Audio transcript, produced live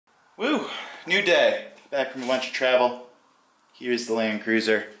Woo! New day. Back from a bunch of travel. Here's the Land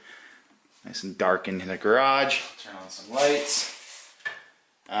Cruiser. Nice and dark in the garage. Turn on some lights.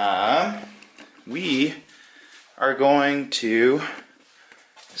 We are going to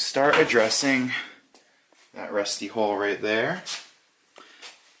start addressing that rusty hole right there.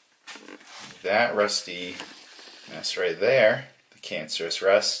 That rusty mess right there. The cancerous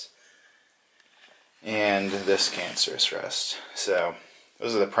rust. And this cancerous rust. So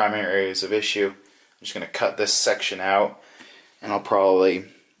those are the primary areas of issue. I'm just going to cut this section out, and I'll probably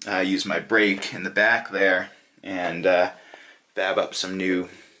use my brake in the back there and fab up some new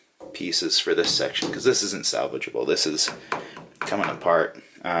pieces for this section, because this isn't salvageable. This is coming apart.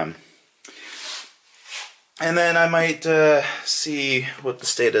 And then I might see what the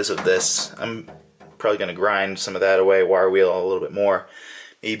state is of this. I'm probably going to grind some of that away, wire wheel a little bit more,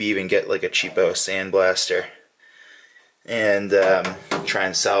 maybe even get like a cheapo sandblaster and try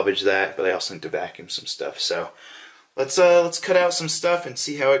and salvage that. But I also need to vacuum some stuff. So let's cut out some stuff and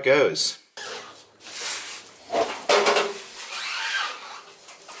see how it goes.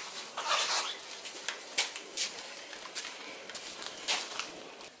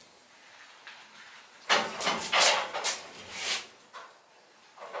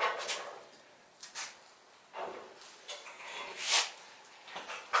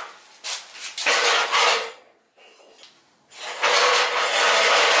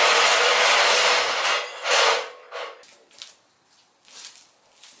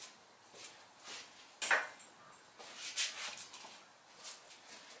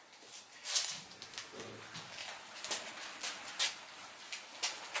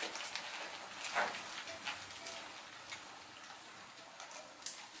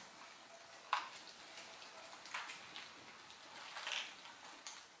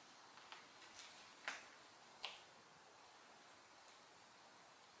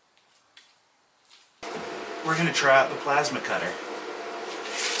 We're going to try out the plasma cutter.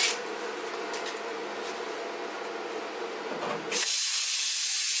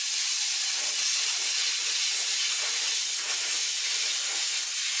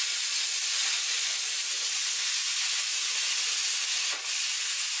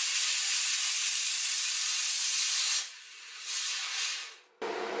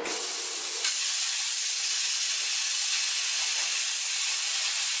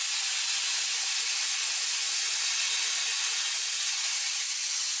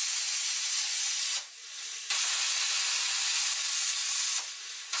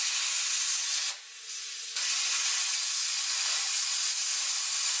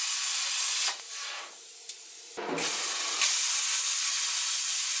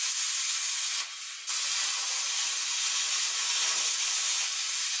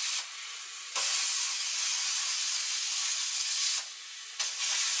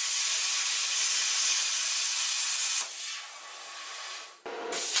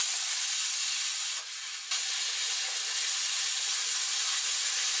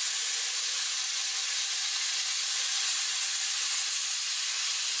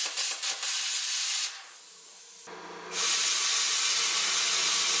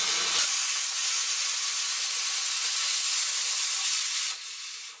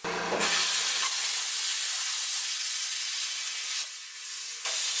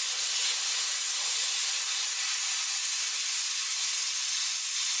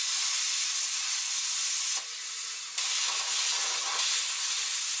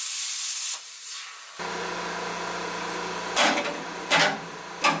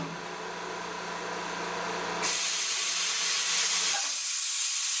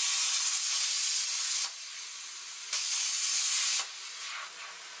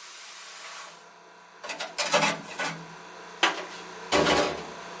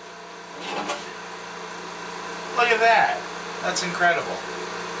 Look at that. That's incredible.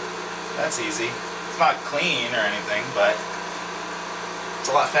 That's easy. It's not clean or anything, but it's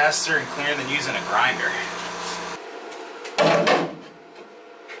a lot faster and cleaner than using a grinder.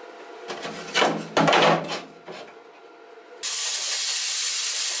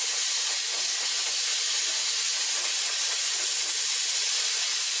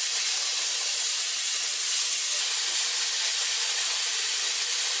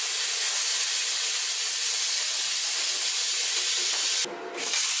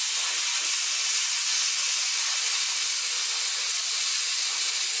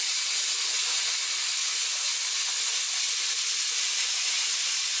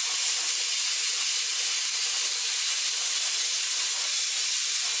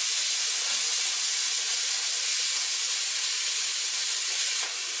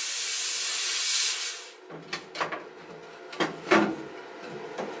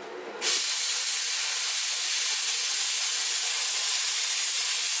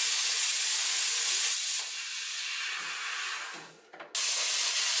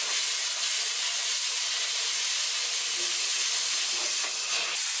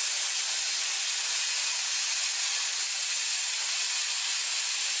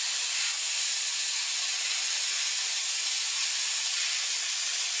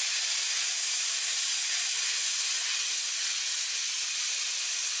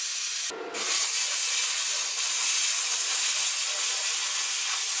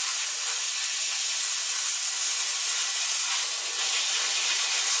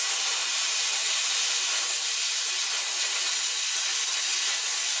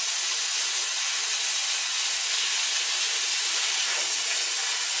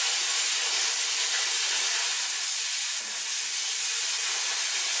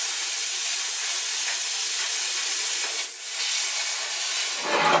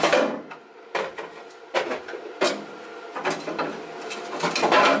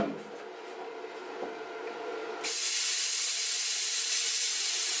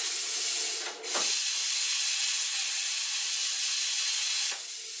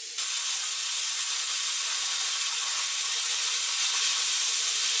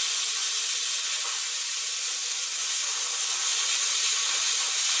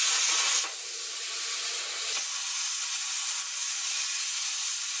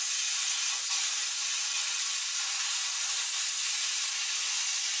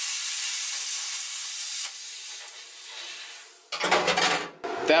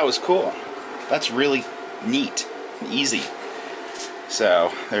 That was cool. That's really neat and easy.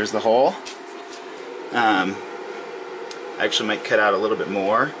 So there's the hole. I actually might cut out a little bit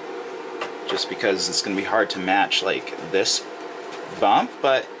more just because it's going to be hard to match like this bump,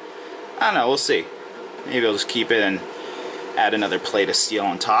 but I don't know, we'll see. Maybe I'll just keep it and add another plate of steel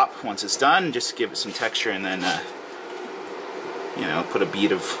on top once it's done, just to give it some texture, and then you know, put a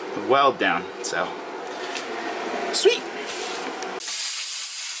bead of weld down. So sweet.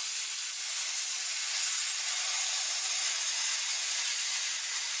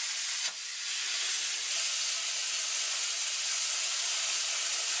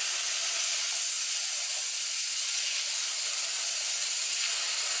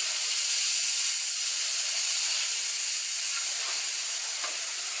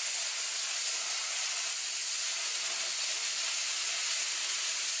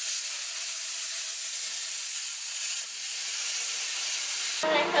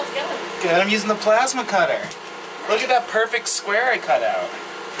 Alright, how's it going? Good, I'm using the plasma cutter. Look at that perfect square I cut out.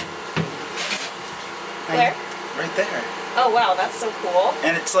 Where? Right there. Oh wow, that's so cool.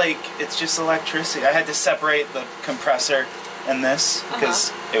 And it's like, it's just electricity. I had to separate the compressor and this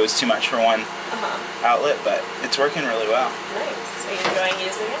because it was too much for one outlet, but it's working really well. Nice. Are you enjoying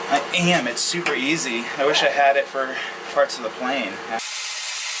using it? I am. It's super easy. I wish I had it for parts of the plane.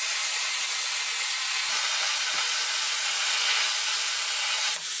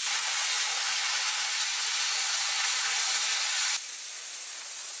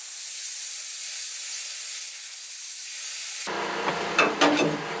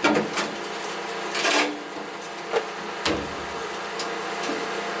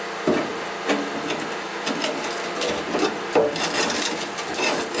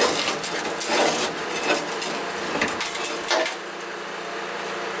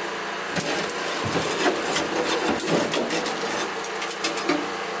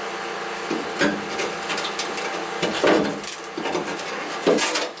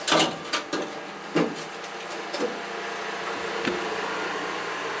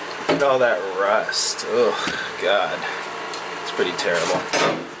 Look at all that rust. Oh, God. It's pretty terrible.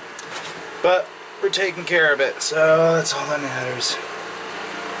 But we're taking care of it, so that's all that matters.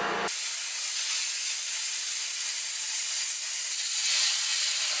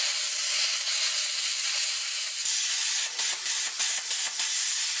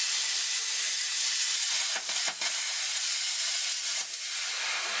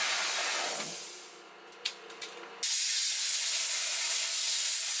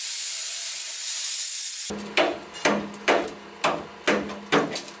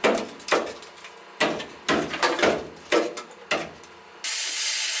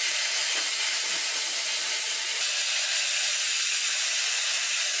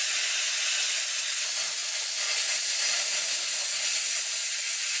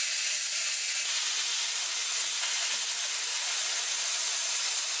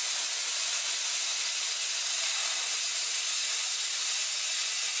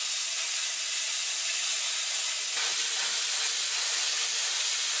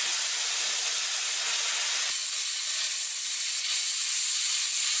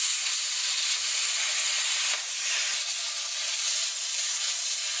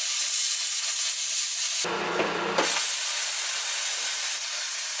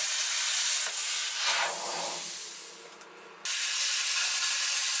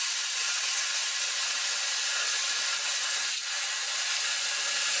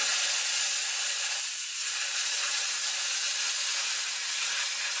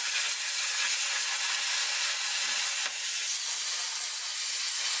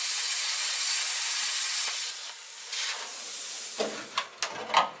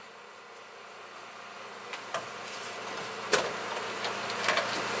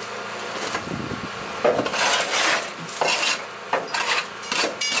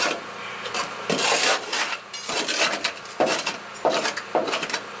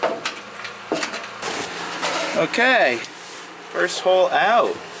 Okay, first hole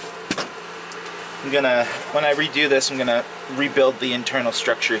out. When I redo this, I'm gonna rebuild the internal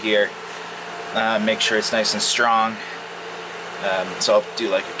structure here. Make sure it's nice and strong. So I'll do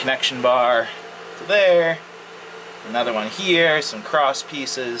like a connection bar to there, another one here, some cross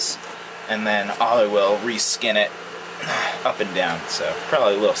pieces, and then I will reskin it up and down. So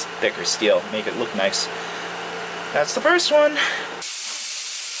probably a little thicker steel, make it look nice. That's the first one.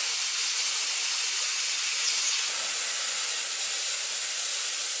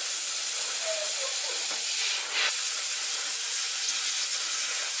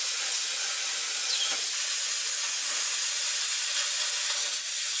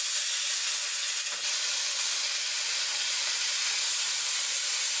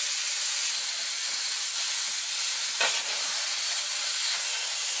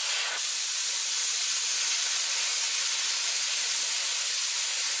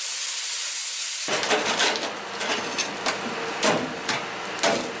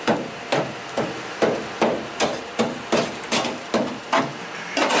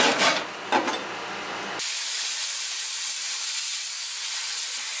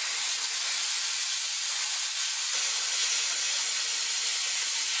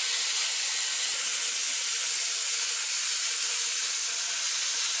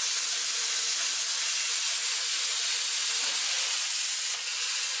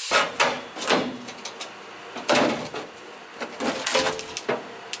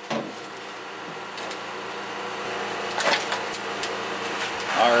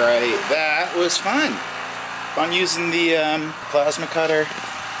 Alright, that was fun. Fun using the plasma cutter.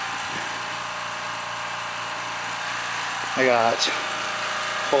 I got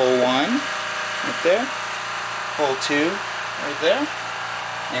hole 1 right there, hole 2 right there,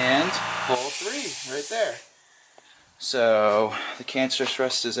 and hole 3 right there. So the cancerous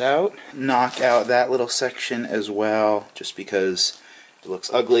rust is out. Knock out that little section as well, just because it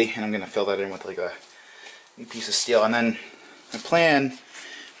looks ugly, and I'm going to fill that in with like a new piece of steel. And then the plan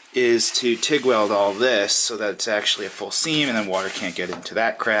is to TIG weld all this so that it's actually a full seam, and then water can't get into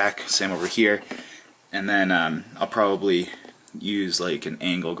that crack. Same over here. And then I'll probably use like an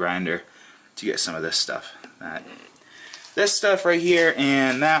angle grinder to get some of this stuff. This stuff right here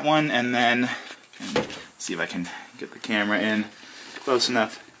and that one, and then see if I can get the camera in close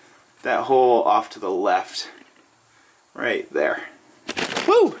enough. That hole off to the left, right there.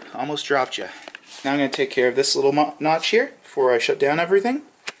 Woo! Almost dropped you. Now I'm going to take care of this little notch here before I shut down everything.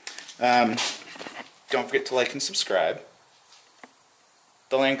 Don't forget to like and subscribe.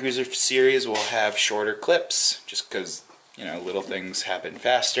 The Land Cruiser series will have shorter clips, just because, you know, little things happen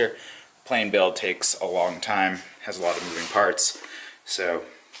faster. Plane build takes a long time, has a lot of moving parts, so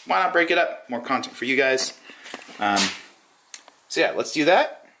why not break it up? More content for you guys. So yeah, let's do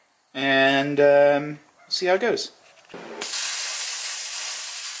that, and see how it goes.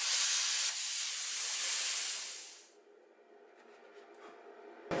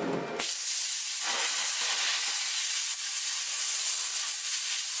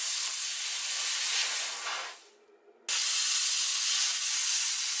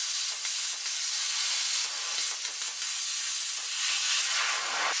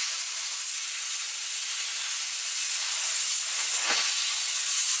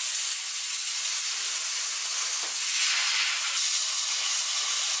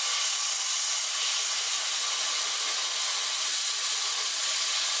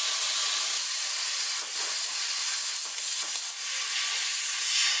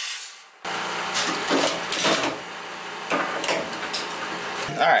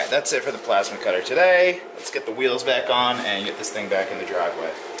 Alright, that's it for the plasma cutter today. Let's get the wheels back on and get this thing back in the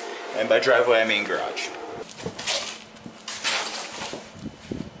driveway. And by driveway I mean garage.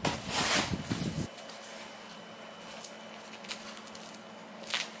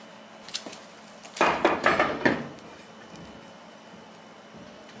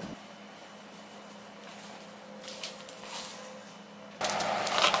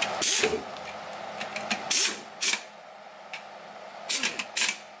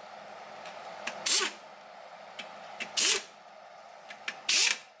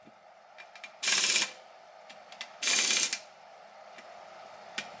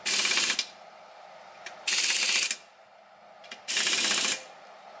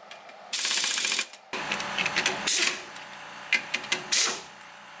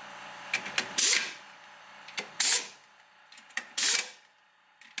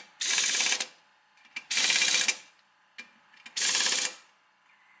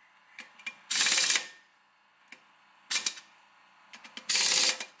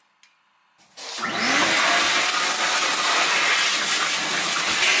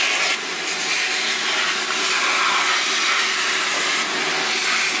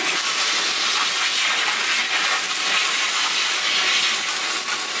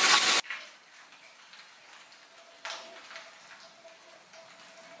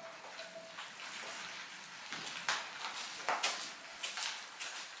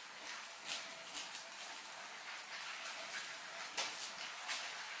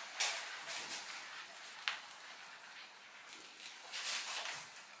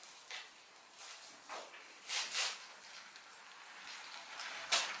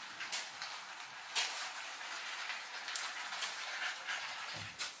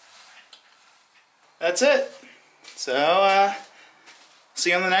 that's it. So,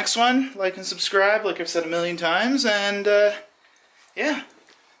 see you on the next one. Like and subscribe, like I've said a million times. And, yeah,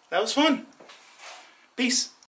 that was fun. Peace.